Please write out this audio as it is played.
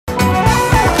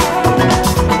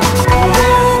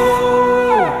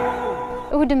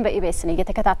እሁድን በኢቢኤስ ነው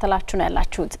እየተከታተላችሁ ነው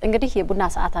ያላችሁት። እንግዲህ የቡና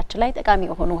ሰዓታችን ላይ ጠቃሚ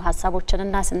የሆኑ ሀሳቦችን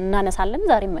እናነሳለን።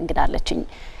 ዛሬም እንግዳ አለችኝ።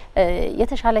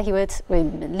 የተሻለ ህይወት ወይም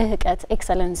ልህቀት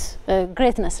ኤክሰለንስ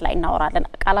ግሬትነስ ላይ እናወራለን።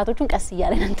 ቃላቶቹን ቀስ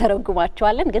እያለን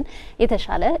እንተረጉማቸዋለን። ግን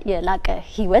የተሻለ የላቀ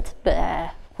ህይወት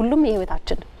ሁሉም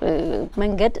የህይወታችን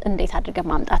መንገድ እንዴት አድርገን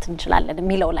ማምጣት እንችላለን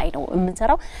የሚለው ላይ ነው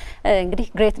የምንሰራው። እንግዲህ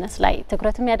ግሬትነስ ላይ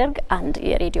ትኩረት የሚያደርግ አንድ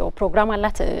የሬዲዮ ፕሮግራም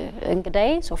አላት። እንግዳዬ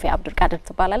ሶፊያ አብዱልቃድር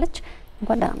ትባላለች።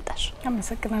 እንኳን ደህና መጣሽ።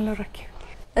 አመሰግናለሁ ረኪ።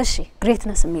 እሺ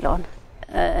ግሬትነስ የሚለውን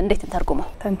እንዴት እንተርጉመው?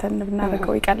 ተንተን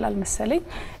ብናደርገው ይቀላል መሰለኝ።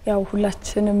 ያው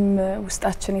ሁላችንም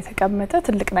ውስጣችን የተቀመጠ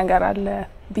ትልቅ ነገር አለ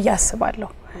ብዬ አስባለሁ።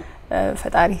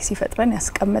 ፈጣሪ ሲፈጥረን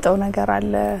ያስቀመጠው ነገር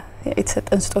አለ፣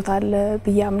 የተሰጠን ስጦታ አለ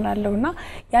ብዬ አምናለሁና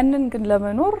ያንን ግን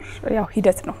ለመኖር ያው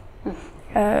ሂደት ነው።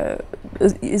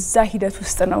 እዛ ሂደት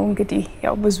ውስጥ ነው እንግዲህ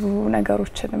ያው ብዙ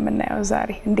ነገሮችን የምናየው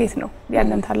ዛሬ። እንዴት ነው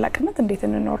ያንን ታላቅነት እንዴት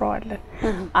እንኖረዋለን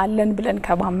አለን ብለን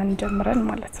ከማመን ጀምረን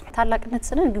ማለት ነው። ታላቅነት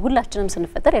ስንል ሁላችንም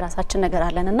ስንፈጠር የራሳችን ነገር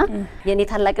አለንና የኔ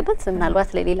ታላቅነት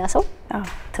ምናልባት ለሌላ ሰው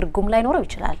ትርጉም ላይ ኖረው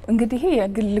ይችላል። እንግዲህ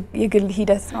የግል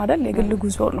ሂደት ነው አይደል? የግል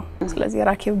ጉዞ ነው። ስለዚህ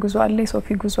ራኬብ ጉዞ አለ፣ ሶፊ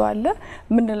ጉዞ አለ።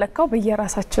 ምን ለካው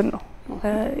በየራሳችን ነው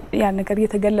ያ ነገር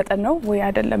የተገለጠ ነው ወይ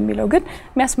አይደለም የሚለው። ግን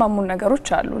የሚያስማሙን ነገሮች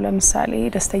አሉ። ለምሳሌ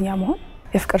ደስተኛ መሆን፣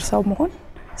 የፍቅር ሰው መሆን፣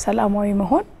 ሰላማዊ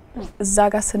መሆን። እዛ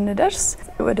ጋር ስንደርስ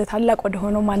ወደ ታላቅ ወደ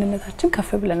ሆነው ማንነታችን ከፍ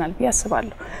ብለናል ብዬ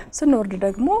አስባለሁ። ስንወርድ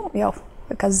ደግሞ ያው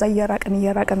ከዛ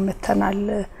እየራቀን መተናል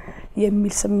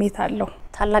የሚል ስሜት አለው።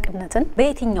 ታላቅነትን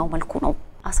በየትኛው መልኩ ነው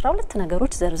 12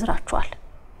 ነገሮች ዘርዝራችኋል?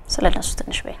 ስለነሱ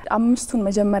ትንሽ በይ። አምስቱን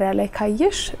መጀመሪያ ላይ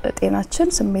ካየሽ ጤናችን፣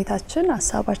 ስሜታችን፣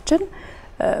 ሐሳባችን፣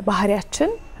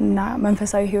 ባህሪያችን እና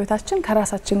መንፈሳዊ ህይወታችን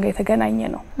ከራሳችን ጋር የተገናኘ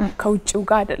ነው። ከውጭው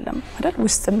ጋር አይደለም አይደል?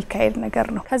 ውስጥ የሚካሄድ ነገር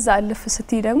ነው። ከዛ አልፍ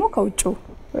ስትይ ደግሞ ከውጭው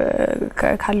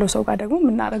ካለው ሰው ጋር ደግሞ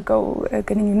የምናደርገው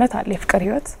ግንኙነት አለ። የፍቅር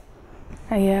ህይወት፣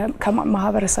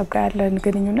 ከማህበረሰብ ጋር ያለን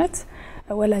ግንኙነት፣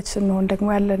 ወላጅ ስንሆን ደግሞ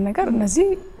ያለን ነገር፣ እነዚህ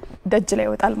ደጅ ላይ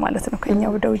ይወጣል ማለት ነው። ከኛ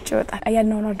ወደ ውጭ ይወጣል።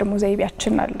 ያልነው ደግሞ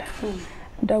ዘይቤያችን አለ።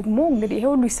 ደግሞ እንግዲህ ይሄ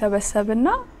ሁሉ ይሰበሰብና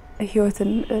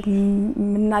ህይወትን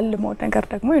ምናልመው ነገር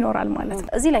ደግሞ ይኖራል ማለት ነው።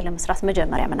 እዚህ ላይ ለመስራት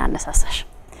መጀመሪያ ምን አነሳሳሽ?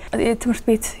 የትምህርት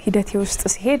ቤት ሂደቴ ውስጥ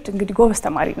ሲሄድ እንግዲህ ጎበዝ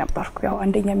ተማሪ ነበርኩ። ያው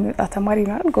አንደኛ የሚወጣ ተማሪ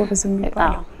ነው አይደል? ጎበዝ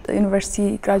የሚባለው። ዩኒቨርሲቲ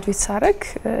ግራጁዌት ሳረግ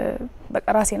በቃ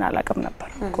ራሴን አላቅም ነበር።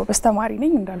 ጎበዝ ተማሪ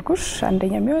ነኝ እንዳልኩሽ፣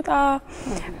 አንደኛ የሚወጣ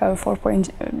 4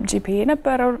 GPA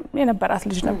የነበራት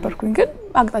ልጅ ነበርኩኝ። ግን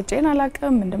አቅጣጫዬን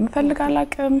አላቅም፣ እንደምፈልግ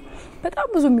አላቅም። በጣም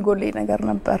ብዙ የሚጎለኝ ነገር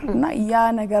ነበር እና ያ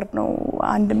ነገር ነው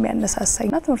አንድ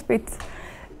የሚያነሳሳኝና ትምህርት ቤት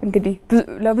እንግዲህ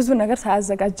ለብዙ ነገር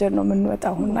ሳያዘጋጀን ነው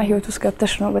የምንወጣውና ህይወት ውስጥ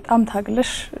ገብተሽ ነው በጣም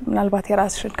ታግለሽ ምናልባት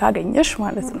የራስሽን ካገኘሽ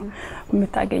ማለት ነው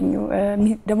የምታገኙ።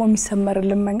 ደግሞ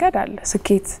የሚሰመርልን መንገድ አለ።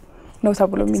 ስኬት ነው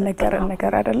ተብሎ የሚነገረን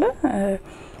ነገር አይደለ?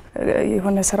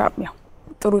 የሆነ ስራ ያው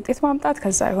ጥሩ ውጤት ማምጣት፣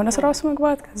 ከዛ የሆነ ስራ ውስጥ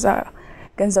መግባት፣ ከዛ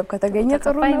ገንዘብ ከተገኘ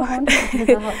ጥሩ ነው።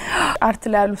 አርት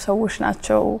ላይ ያሉ ሰዎች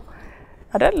ናቸው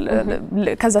አይደል?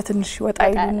 ከዛ ትንሽ ወጣ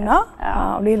ይሉና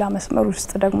ሌላ መስመር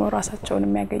ውስጥ ደግሞ ራሳቸውን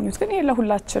የሚያገኙት። ግን ይሄ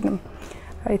ለሁላችንም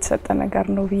የተሰጠ ነገር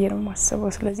ነው ብዬ ነው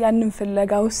የማስበው። ስለዚህ ያንን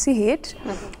ፍለጋው ሲሄድ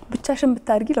ብቻሽን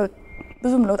ብታድጊ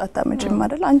ብዙም ለውጥ አታመጭም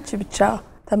አይደል? አንቺ ብቻ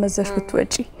ተመዘሽ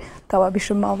ብትወጪ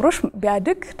አካባቢሽም አብሮሽ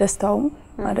ቢያድግ ደስታውም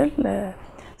አይደል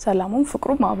ሰላሙም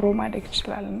ፍቅሩም አብሮ ማደግ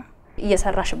ይችላልና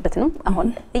እየሰራሽበት ነው። አሁን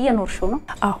እየኖርሽው ነው?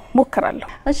 አዎ ሞክራለሁ።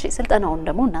 እሺ ስልጠናውን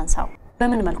ደግሞ እናንሳው።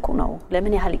 በምን መልኩ ነው?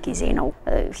 ለምን ያህል ጊዜ ነው?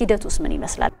 ሂደቱስ ምን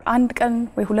ይመስላል? አንድ ቀን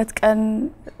ወይ 2 ቀን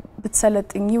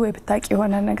ብትሰለጥኚ ወይ ብታቂ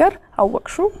የሆነ ነገር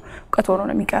አወቅሹ እውቀት ሆኖ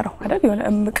ነው የሚቀረው አይደል? የሆነ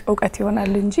እምቅ እውቀት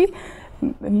ይሆናል እንጂ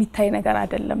የሚታይ ነገር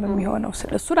አይደለም የሚሆነው።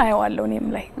 ስለሱን አየዋለሁ። እኔም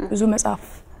ላይ ብዙ መጽሐፍ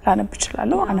ላነብ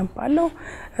እችላለሁ፣ አነባለሁ፣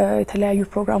 የተለያዩ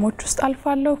ፕሮግራሞች ውስጥ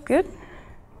አልፋለሁ። ግን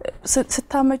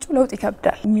ስታመጩ ለውጥ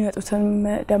ይከብዳል። የሚመጡትም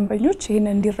ደንበኞች ይሄን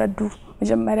እንዲረዱ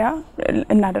መጀመሪያ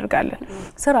እናደርጋለን።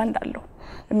 ስራ እንዳለው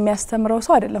የሚያስተምረው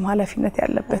ሰው አይደለም ኃላፊነት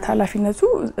ያለበት። ኃላፊነቱ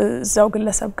እዛው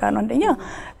ግለሰብ ጋር ነው። አንደኛ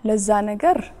ለዛ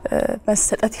ነገር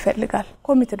መሰጠት ይፈልጋል።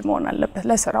 ኮሚትድ መሆን አለበት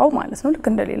ለስራው ማለት ነው፣ ልክ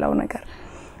እንደሌላው ነገር።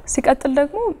 ሲቀጥል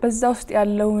ደግሞ በዛ ውስጥ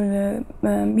ያለውን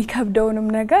የሚከብደውንም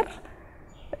ነገር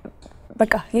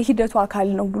በቃ የሂደቱ አካል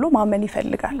ነው ብሎ ማመን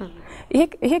ይፈልጋል።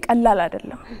 ይሄ ቀላል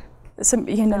አይደለም።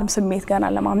 ይሄንንም ስሜት ጋር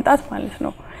ለማምጣት ማለት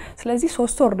ነው። ስለዚህ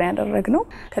 3 ወር ነው ያደረግነው።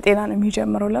 ከጤና ነው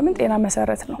የሚጀምረው። ለምን ጤና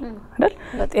መሰረት ነው አይደል?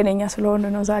 ጤነኛ ስለሆነ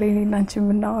ነው ዛሬ እኔና አንቺ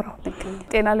የምናወራው።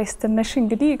 ጤና ላይ ስትነሽ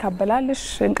እንግዲህ ካበላልሽ፣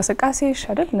 እንቅስቃሴሽ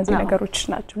አይደል? እነዚህ ነገሮች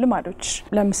ናቸው ልማዶች።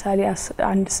 ለምሳሌ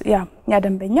ያ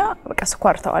ደንበኛ በቃ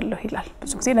ስኳር ተዋለሁ ይላል።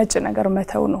 ብዙ ጊዜ ነጭ ነገር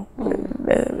መተው ነው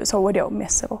ሰው ወዲያው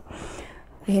የሚያስበው።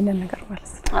 ይሄንን ነገር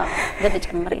ማለት ነው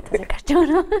ለተጨመረ የተዘጋጀው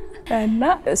ነው እና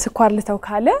ስኳር ልተው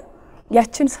ካለ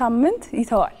ያችን ሳምንት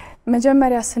ይተዋል።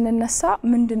 መጀመሪያ ስንነሳ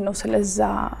ምንድነው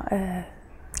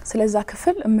ስለዛ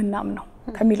ክፍል የምናምነው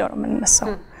ከሚለው ነው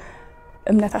የምንነሳው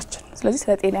እምነታችን ስለዚህ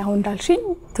ስለ ጤና አሁን እንዳልሽኝ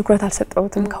ትኩረት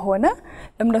አልሰጠውትም ከሆነ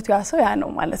እምነቱ ያ ሰው ያ ነው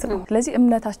ማለት ነው ስለዚህ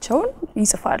እምነታቸውን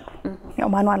ይጽፋሉ ያው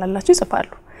ማንዋል አላችሁ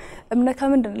ይጽፋሉ እምነት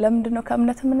ለምንድን ነው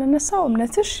ከእምነት የምንነሳው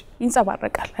እምነትሽ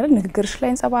ይንጸባረቃል አይደል ንግግርሽ ላይ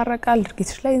ይንጸባረቃል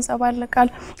ድርጊትሽ ላይ ይንጸባረቃል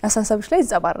አሳሰብሽ ላይ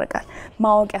ይንጸባረቃል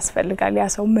ማወቅ ያስፈልጋል ያ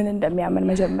ሰው ምን እንደሚያምን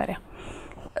መጀመሪያ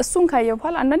እሱን ካየው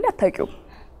በኋላ አንዳንዴ አታውቂው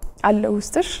አለ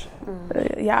ውስጥሽ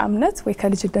ያ እምነት ወይ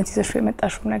ከልጅነት ይዘሽው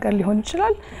የመጣሽው ነገር ሊሆን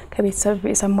ይችላል ከቤተሰብ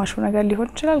የሰማሽው ነገር ሊሆን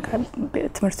ይችላል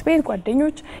ከትምህርት ቤት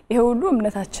ጓደኞች ይሄ ሁሉ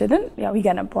እምነታችንን ያው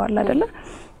ይገነባዋል አይደለ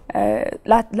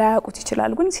ላያውቁት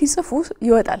ይችላል ግን ሲጽፉ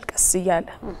ይወጣል ቀስ ይያለ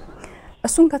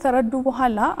እሱን ከተረዱ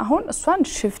በኋላ አሁን እሷን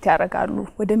ሽፍት ያደርጋሉ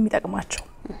ወደሚጠቅማቸው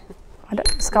አይደል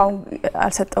እስካሁን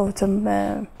አልሰጠውትም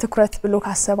ትኩረት ብሎ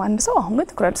ካሰበ አንድ ሰው አሁን ግን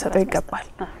ትኩረት ሰጠው ይገባል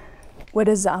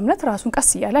ወደዛ እምነት ራሱን ቀስ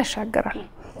ይያለ ያሻገራል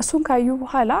እሱን ካዩ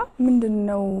በኋላ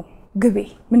ምንድነው ግቤ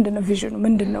ምንድነው ቪዥኑ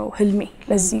ምንድነው ህልሜ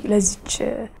ለዚች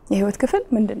የህይወት ክፍል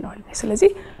ምንድነው ህልሜ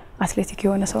ስለዚህ አትሌቲክ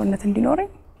የሆነ ሰውነት እንዲኖረኝ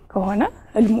ከሆነ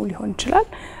ህልሙ ሊሆን ይችላል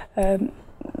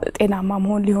ጤናማ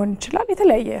መሆን ሊሆን ይችላል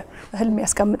የተለያየ ህልም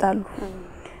ያስቀምጣሉ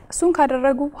እሱን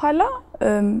ካደረጉ በኋላ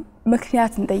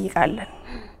ምክንያት እንጠይቃለን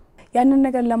ያንን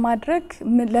ነገር ለማድረግ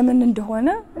ለምን እንደሆነ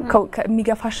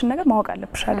ከሚገፋሽ ነገር ማወቅ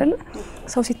አለብሽ አይደል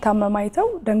ሰው ሲታመም አይተው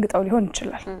ደንግጠው ሊሆን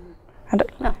ይችላል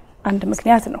አይደል አንድ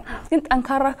ምክንያት ነው ግን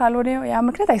ጠንካራ ካልሆነ ያ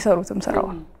ምክንያት አይሰሩትም ስራው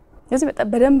ስለዚህ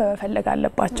በደንብ መፈለግ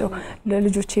አለባቸው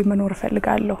ለልጆቼ መኖር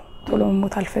ፈልጋለሁ ቶሎ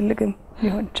መሞት አልፈልግም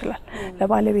ሊሆን ይችላል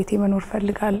ለባለቤቴ መኖር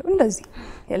ፈልጋለሁ እንደዚህ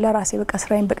ለራሴ በቃ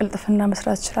ስራዬን በቅልጥፍና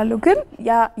መስራት ይችላል ግን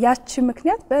ያቺ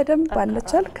ምክንያት በደንብ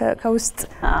ባለቻል ከውስጥ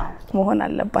መሆን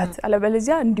አለባት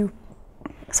አለበለዚያ እንዲሁ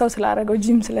ሰው ስላረገው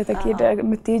ጂም ስለተከደ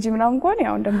ምትሄጂ ምናምን ቆን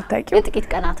ያው እንደምታውቂው የጥቂት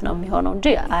ቀናት ነው የሚሆነው እንጂ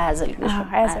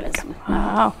አያዘልቅም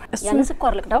እሱን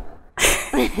ስኳር ልቅዳው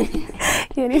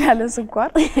የኔ ያለ ስኳር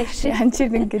አንቺ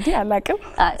እንግዲህ አላቅም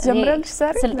ጀምራልሽ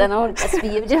ዛሬ ስልጠናውን ቀስ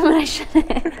ብዬ ጀምራሽ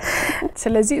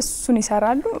ስለዚህ እሱን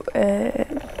ይሰራሉ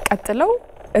ቀጥለው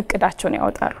እቅዳቸውን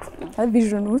ያወጣሉ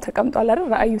ቪዥኑ ተቀምጧል አይደል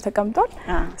ራእዩ ተቀምጧል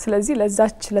ስለዚህ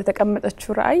ለዛች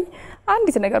ለተቀመጠችው ራእይ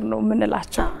አንዲት ነገር ነው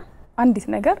ምንላቸው አንዲት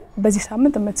ነገር በዚህ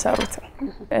ሳምንት የምትሰሩት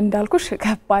እንዳልኩሽ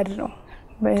ከባድ ነው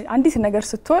አንዲት ነገር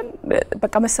ስትሆን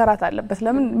በቃ መሰራት አለበት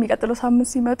ለምን የሚቀጥለው ሳምንት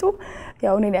ሲመጡ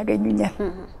ያው እኔን ያገኙኛል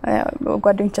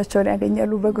ጓደኞቻቸውን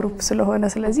ያገኛሉ በግሩፕ ስለሆነ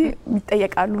ስለዚህ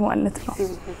ይጠየቃሉ ማለት ነው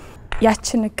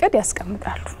ያችን እቅድ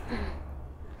ያስቀምጣሉ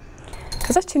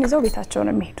ከዛችን ይዘው ቤታቸው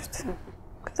ነው የሚሄዱት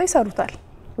ከዛ ይሰሩታል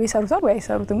ወይ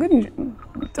አይሰሩትም ግን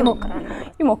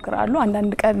ይሞክራሉ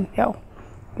አንዳንድ ቀን ያው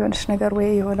የሆነሽ ነገር ወይ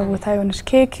የሆነ ቦታ የሆነሽ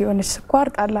ኬክ የሆነሽ ስኳር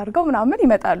ጣል አድርገው ምናምን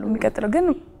ይመጣሉ የሚቀጥለው ግን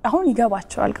አሁን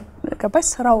ይገባቸዋል ገባሽ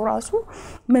ስራው ራሱ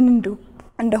ምን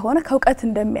እንደሆነ ከውቀት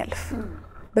እንደሚያልፍ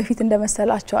በፊት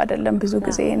እንደመሰላቸው አይደለም ብዙ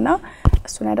ጊዜና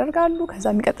እሱን ያደርጋሉ ከዛ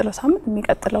የሚቀጥለው ሳምንት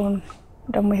የሚቀጥለውን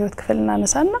ደግሞ ህይወት ክፍልና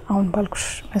ነሳና አሁን ባልኩሽ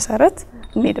መሰረት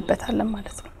እንሄድበታለን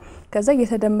ማለት ነው ከዛ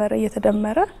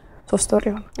እየተደመረ 3 ወር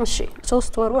ይሆናል እሺ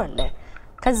 3 ወሩ አለ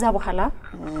ከዛ በኋላ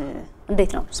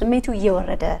እንዴት ነው ስሜቱ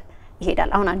እየወረደ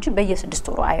ይሄዳል አሁን አንቺ በየ6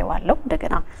 ወሩ አየዋለሁ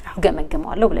እንደገና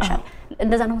ገመገመዋለሁ ብለሻል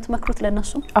እንደዛ ነው የምትመክሩት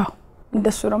ለነሱ አዎ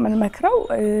እንደሱ ነው የምንመክረው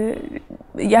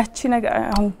ያቺ ነገር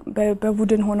አሁን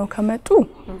በቡድን ሆነው ከመጡ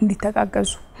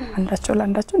እንዲተጋገዙ አንዳቸው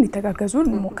ለአንዳቸው እንዲተጋገዙ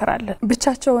እንሞክራለን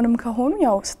ብቻቸውንም ከሆኑ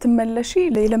ያው ስትመለሺ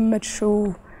ለለመድሽው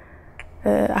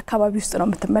አካባቢ ውስጥ ነው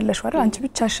የምትመለሽው አይደል አንቺ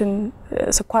ብቻሽን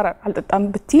ስኳር አልጠጣም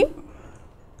ብቲ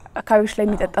አካባቢሽ ላይ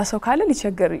የሚጠጣ ሰው ካለ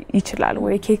ሊቸገር ይችላል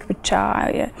ወይ ኬክ ብቻ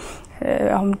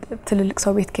አሁን ትልልቅ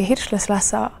ሰው ቤት ከሄድሽ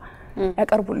ለስላሳ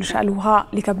ያቀርቡልሻል ውሃ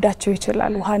ሊከብዳቸው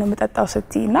ይችላል ውሃ ነው መጠጣው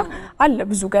ስትይና አለ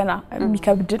ብዙ ገና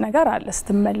የሚከብድ ነገር አለ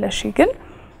ስትመለሺ ግን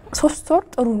 3 ወር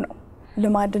ጥሩ ነው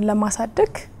ልማድን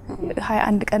ለማሳደግ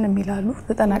 21 ቀን የሚላሉ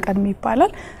 90 ቀን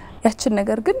ይባላል ያችን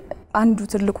ነገር ግን አንዱ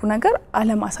ትልቁ ነገር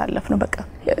አለማሳለፍ ነው በቃ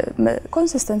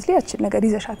ኮንሲስተንትሊ ያችን ነገር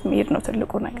ይዘሻት መሄድ ነው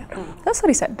ትልቁ ነገር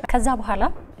ተስሪ ይሰዳል ከዛ በኋላ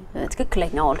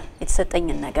ትክክለኛው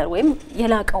የተሰጠኝን ነገር ወይም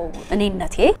የላቀው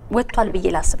እኔነቴ ወጥቷል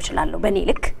ብዬ ላስብ ይችላል በኔ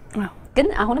ልክ ግን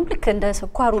አሁንም ልክ እንደ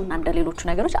ስኳሩና እንደ ሌሎች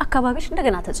ነገሮች አካባቢሽ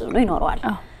እንደገና ተጽዕኖ ይኖረዋል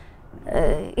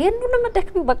ይሄንን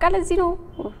መደክሚው በቃ ለዚህ ነው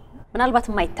ምናልባት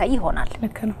የማይታይ ይሆናል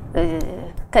ልክ ነው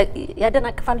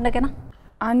ያደናቅፋል እንደገና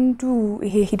አንዱ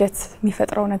ይሄ ሂደት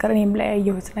የሚፈጥረው ነገር እኔም ላይ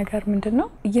ያየሁት ነገር ምንድነው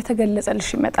እየተገለጸልሽ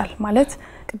ይመጣል ማለት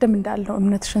ቅድም እንዳልነው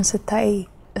እምነትሽን ስታይ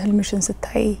ህልምሽን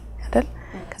ስታይ አይደል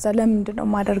ከዛ ለምንድነው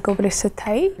ማደርገው ብለሽ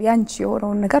ስታይ ያንቺ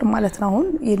የሆነው ነገር ማለት ነው አሁን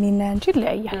የኔና ያንቺ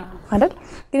ለያያል አይደል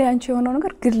ግን ያንቺ የሆነው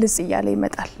ነገር ግልጽ ይያለ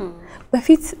ይመጣል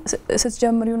በፊት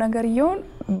ስትጀምሪው ነገር ይሆን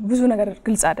ብዙ ነገር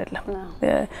ግልጽ አይደለም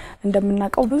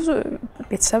እንደምናቀው ብዙ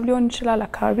ቤተሰብ ሊሆን ይችላል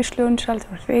አካባቢሽ ሊሆን ይችላል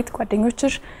ትምህርት ቤት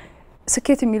ጓደኞችሽ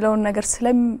ስኬት የሚለውን ነገር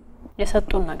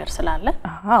የሰጡን ነገር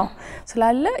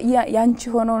ስላለ ያንቺ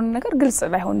ሆነውን ነገር ግልጽ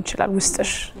ላይሆን ይችላል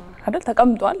ውስጥሽ አይደል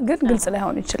ተቀምጧል ግን ግልጽ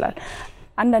ላይሆን ይችላል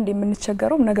አንዳንዴ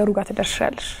የምንቸገረው ነገሩ ጋር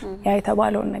ተደርሻለሽ ያ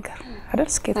የተባለው ነገር አይደል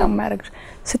ስኬታማ ያረግሽ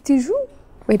ስትይዙ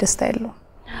ወይ ደስታ የለው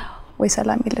ወይ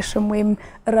ሰላም የለሽም ወይም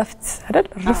ረፍት አይደል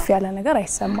ርፍ ያለ ነገር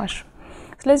አይሰማሽም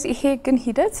ስለዚህ ይሄ ግን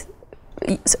ሂደት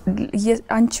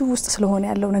አንቺ ውስጥ ስለሆነ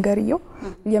ያለው ነገር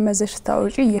የመዘሽ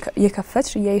ታውጪ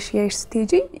የከፈትሽ የሽ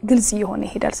ስቴጂ ግልጽ የሆነ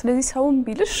ይሄዳል ስለዚህ ሰውም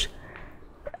ቢልሽ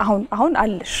አሁን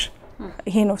አለሽ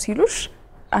ይሄ ነው ሲሉሽ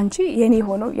አንቺ የኔ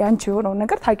ሆኖ ያንቺ ሆኖ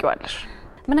ነገር ታቂዋለሽ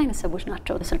ምን አይነት ሰዎች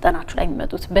ናቸው ስልጣናችሁ ላይ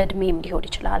የሚመጡት በእድሜም ሊሆን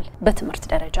ይችላል በትምህርት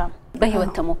ደረጃ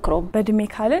በህይወት ተሞክሮ በእድሜ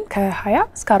ካለን ከ20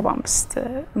 እስከ 45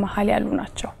 መሐል ያሉ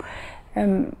ናቸው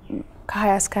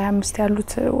ከ20 እስከ 25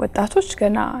 ያሉት ወጣቶች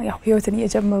ገና ያው ህይወትን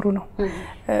እየጀመሩ ነው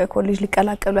ኮሌጅ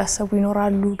ሊቀላቀሉ ያሰቡ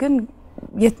ይኖራሉ ግን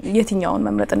የትኛውን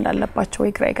መምረጥ እንዳለባቸው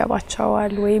ወይ ግራ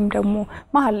ይገባቸዋል ወይም ደግሞ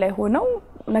መሐል ላይ ሆነው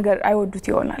ነገር አይወዱት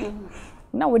ይሆናል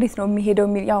እና ወዴት ነው የሚሄደው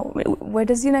ያው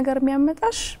ወደዚህ ነገር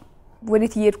የሚያመጣሽ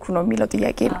ወዴት እየሄድኩ ነው የሚለው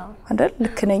ጥያቄ ነው አይደል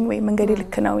ልክ ነኝ ወይ መንገዴ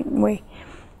ልክ ነው ወይ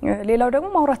ሌላው ደግሞ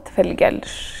ማውራት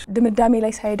ትፈልጊያለሽ ድምዳሜ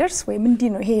ላይ ሳይደርስ ወይ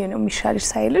ምንድን ነው ይሄ ነው የሚሻልሽ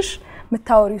ሳይልሽ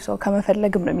መታወሪው ሰው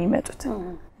ከመፈለግም ነው የሚመጡት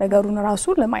ነገሩን ራሱ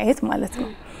ለማየት ማለት ነው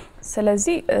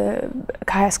ስለዚህ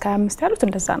ከ20 እስከ 25 ያሉት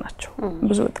እንደዛ ናቸው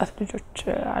ብዙ ወጣት ልጆች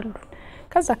አሉ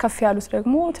ከዛ ከፍ ያሉት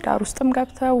ደግሞ ትዳር ውስጥም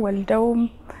ገብተው ወልደውም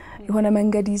የሆነ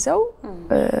መንገድ ይዘው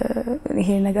ይሄ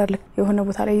ነገር የሆነ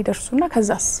ቦታ ላይ ይደርሱና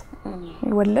ከዛስ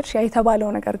ወለድሽ ያይተባለው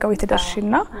ነገር ጋር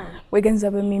የተደርሽና ወይ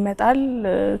ገንዘብም ይመጣል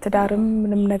ትዳርም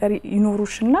ምንም ነገር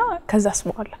ይኖሩሽና ከዛስ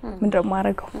በኋላ ምንድነው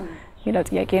ማረጋው ሚለው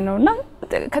ጥያቄ ነውና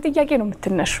ከጥያቄ ነው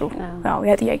የምትነሹ ያው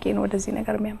ያ ጥያቄ ነው ወደዚህ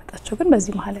ነገር የሚያመጣቸው ግን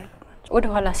በዚህ መሐል ያለው ወደ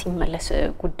ኋላ ሲመለስ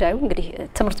ጉዳዩ እንግዲህ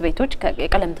ትምህርት ቤቶች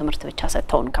የቀለም ትምህርት ብቻ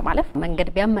ሰጥተውን ከማለፍ መንገድ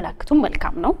ቢያመላክቱም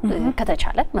መልካም ነው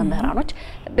ከተቻለ መምህራኖች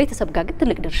ቤተሰብ ጋር ግን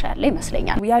ትልቅ ድርሻ ያለ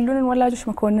ይመስለኛል ያሉንን ወላጆች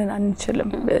መኮንን አንችልም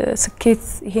ስኬት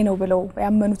ይሄ ነው ብለው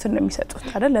ያመኑትን ነው የሚሰጡት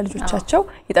አይደል ለልጆቻቸው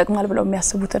ይጠቅማል ብለው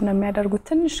የሚያስቡትን ነው የሚያደርጉት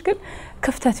ትንሽ ግን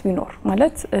ክፍተት ቢኖር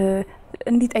ማለት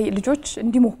እንዲጠይ ልጆች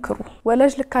እንዲሞክሩ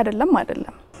ወላጅ ልክ አይደለም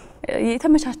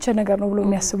የተመቻቸ ነገር ነው ብሎ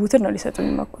የሚያስቡትን ነው ሊሰጡ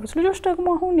የሚሞክሩት ልጆች ደግሞ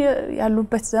አሁን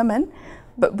ያሉበት ዘመን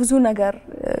ብዙ ነገር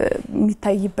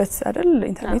የሚታይበት አይደል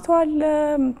ኢንተርኔቱ አለ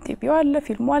ቲቪው አለ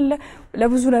ፊልሙ አለ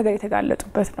ለብዙ ነገር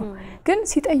የተጋለጡበት ነው ግን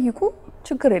ሲጠይቁ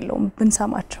ችግር የለውም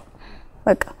ብንሰማቸው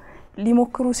በቃ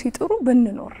ሊሞክሩ ሲጥሩ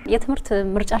ብንኖር የትምህርት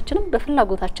ምርጫችንም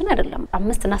በፍላጎታችን አይደለም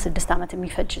 5 እና 6 አመት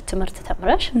የሚፈጅ ትምህርት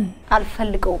ተምረሽ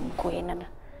አልፈልገውም እኮ ይሄንን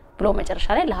ብሎ መጨረሻ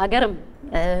ላይ ለሀገርም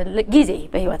ጊዜ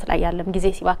በህይወት ላይ ያለም ጊዜ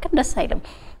ሲባከን ደስ አይልም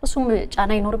እሱም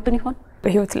ጫና ይኖርብን ይሆን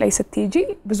በህይወት ላይ ስትሄጂ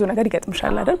ብዙ ነገር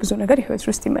ይገጥምሻል አይደል ብዙ ነገር ህይወት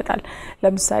ውስጥ ይመጣል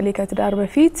ለምሳሌ ከትዳር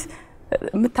በፊት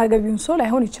ምታገቢውን ሰው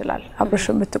ላይሆን ይችላል አብረሽ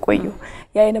የምትቆዩ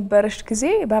ያ የነበረሽ ጊዜ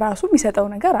በራሱ የሚሰጠው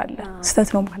ነገር አለ ስተት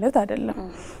ነው ማለት አይደለም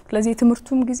ስለዚህ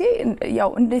ትምህርቱም ጊዜ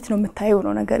ያው እንዴት ነው የምታየው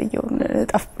ነው ነገር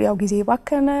ያው ጊዜ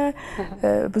ባከነ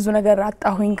ብዙ ነገር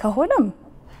አጣሁኝ ከሆነም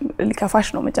ሊከፋሽ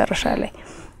ነው መጨረሻ ላይ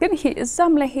ግን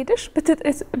እዛም ላይ ሄደሽ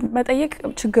መጠየቅ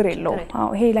ችግር የለውም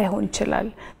ይሄ ላይሆን ይችላል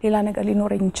ሌላ ነገር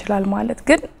ሊኖርኝ ይችላል ማለት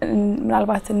ግን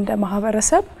ምናልባት እንደ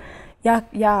ማህበረሰብ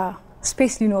ያ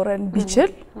ስፔስ ሊኖረን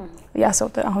ቢችል ያ ሰው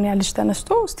አሁን ያ ልጅ ተነስቶ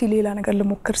እስቲ ሌላ ነገር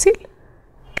ልሞክር ሲል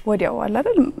ወዲያው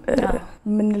አይደል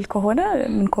ምንል ከሆነ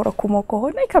ምን ኮረኩሞ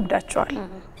ከሆነ ይከብዳቸዋል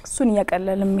እሱን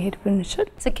ያቀለልን መሄድ ብንችል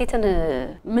ስኬትን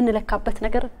ምን ለካበት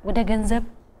ነገር ወደ ገንዘብ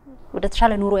ወደ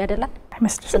ተሻለ ኑሮ ያደላል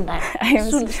አይመስልሽም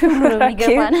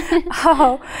የሚገባን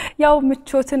ያው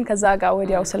ምቾትን ከዛ ጋር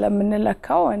ወዲያው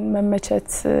ስለምንለካው መመቸት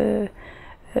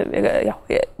ያው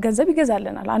ገንዘብ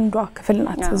ይገዛልናል አንዷ ክፍል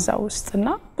ናት እዛ ውስጥና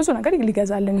ብዙ ነገር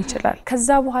ሊገዛልን ይችላል ከዛ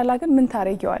በኋላ ግን ምን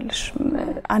ታረጊዋለሽ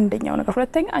አንደኛው ነገር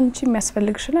ሁለተኛ አንቺ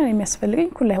የሚያስፈልግሽና የሚያስፈልገኝ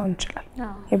ኩል ላይሆን ይችላል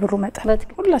የብሩ መጠን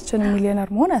ሁላችንም ሚሊዮነር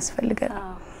መሆን ያስፈልጋል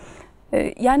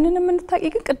ያንንም እንታቂ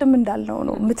ግን ቅድም እንዳልነው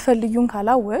ነው የምትፈልጊውን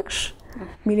ካላወቅሽ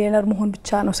ሚሊዮነር መሆን ብቻ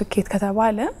ነው ስኬት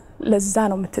ከተባለ ለዛ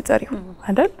ነው የምትጠሪው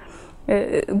አይደል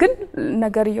ግን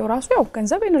ነገር ይወራሱ ያው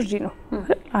ገንዘብ ኤነርጂ ነው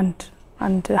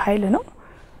አንድ ኃይል ነው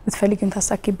ምትፈልጊውን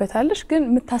ታሳኪበታለሽ ግን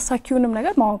ምታሳኪውንም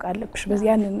ነገር ማወቅ አለብሽ በዚህ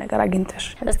ያንን ነገር አግኝተሽ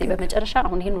እስቲ በመጨረሻ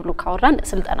አሁን ይሄን ሁሉ ካወራን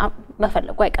ስልጣና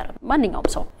መፈለጉ አይቀርም ማንኛውም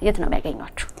ሰው የት ነው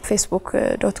የሚያገኛችሁ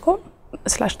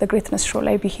facebook.com/thegreatnessshow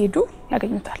ላይ ቢሄዱ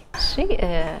ያገኙታል እሺ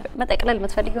መጠቅለል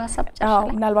የምትፈልጊው ሐሳብ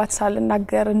ምናልባት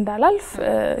ሳልናገር እንዳላልፍ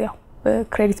ያው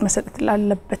ክሬዲት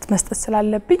መስጠት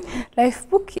ስላለብኝ ላይፍ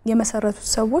ቡክ የመሰረቱት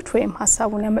ሰዎች ወይም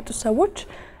ሐሳቡን ያመጡት ሰዎች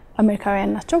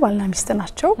አሜሪካውያን ናቸው ባልና ሚስት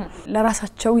ናቸው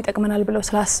ለራሳቸው ይጠቅመናል ብለው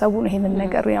ስላሰቡ ነው ይሄንን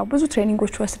ነገር ያው ብዙ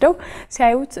ትሬኒንጎች ወስደው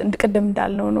ሲያዩት እንድቀደም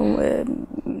እንዳልነው ነው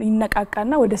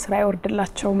ይነቃቃና ወደ ስራ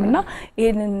ይወርድላቸውምና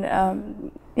ይሄንን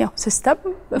ያው ሲስተም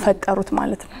ፈጠሩት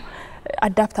ማለት ነው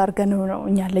አዳፕት አድርገነው ነው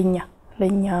እኛ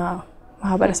ለኛ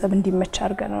ማህበረሰብ እንዲመች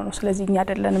አድርገነው ነው ስለዚህ እኛ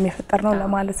አይደለንም የፈጠርነው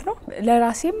ለማለት ነው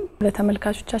ለራሴም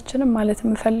ለተመልካቾቻችንም ማለት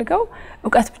የምፈልገው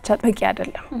ዕውቀት ብቻ በቂ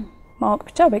አይደለም ማወቅ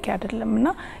ብቻ በቂ አይደለምና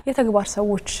የተግባር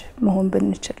ሰዎች መሆን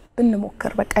ብንችል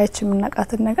ብንሞክር በቃ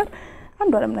የምናቃትን ነገር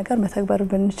አንዱንም ነገር መተግበር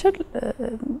ብንችል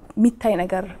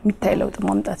ሚታይ ለውጥ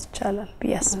ማምጣት ይቻላል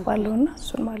ቢያስባለውና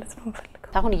እሱን ማለት ነው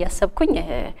የምፈልገው አሁን እያሰብኩኝ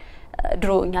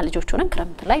ድሮኛ ልጆች ሆነን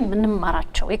ክረምት ላይ ምንም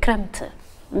ማራቸው የክረምት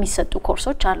የሚሰጡ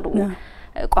ኮርሶች አሉ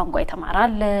ቋንቋ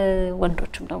ይተማራል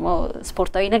ወንዶችም ደግሞ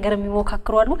ስፖርታዊ ነገር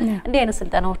የሚሞካክሩ አሉ እንዴ አይነት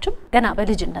ስልጠናዎችም ገና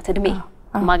በልጅነት እድሜ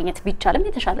ማግኘት ቢቻልም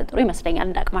የተሻለ ጥሩ ይመስለኛል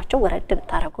እንዳቅማቸው ወረድ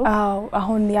ብታረጉ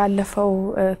አሁን ያለፈው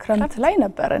ክረምት ላይ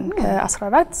ነበርን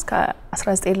ከ14 እስከ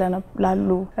 19 ላሉ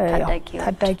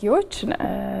ታዳጊዎች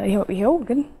ይሄው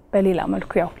ግን በሌላ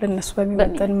መልኩ ያው ለነሱ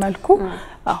በሚመጥን መልኩ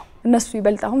እነሱ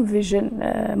ይበልጣውን ቪዥን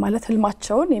ማለት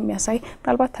ህልማቸውን የሚያሳይ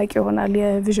ምናልባት ታቂ ይሆናል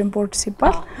የቪዥን ቦርድ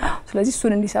ሲባል ስለዚህ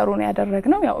እሱን እንዲሰሩ ነው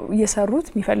ያደረግነው ያው እየሰሩት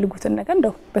የሚፈልጉትን ነገር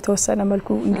እንደው በተወሰነ መልኩ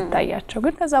እንዲታያቸው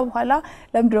ግን ከዛ በኋላ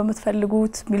ለምንድነው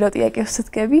የምትፈልጉት ሚለው ጥያቄ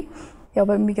ስትገቢ ያው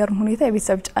በሚገርም ሁኔታ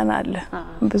የቤተሰብ ጫና አለ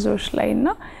ብዙዎች ላይና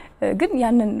ግን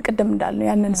ያንን ቀደም እንዳልነው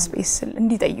ያንን ስፔስ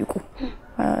እንዲጠይቁ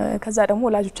ከዛ ደግሞ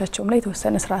ወላጆቻቸውም ላይ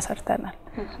የተወሰነ ስራ ሰርተናል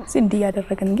እዚህ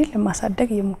እንዲያደረግን ግን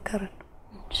ለማሳደግ እየሞከርን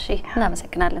እሺ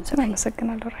እናመሰግናለን ሶፊ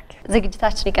እናመሰግናለሁ ራኪ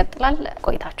ዝግጅታችን ይቀጥላል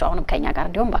ቆይታችሁ አሁንም ከኛ ጋር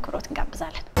እንዲሆን በአክብሮት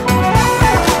እንጋብዛለን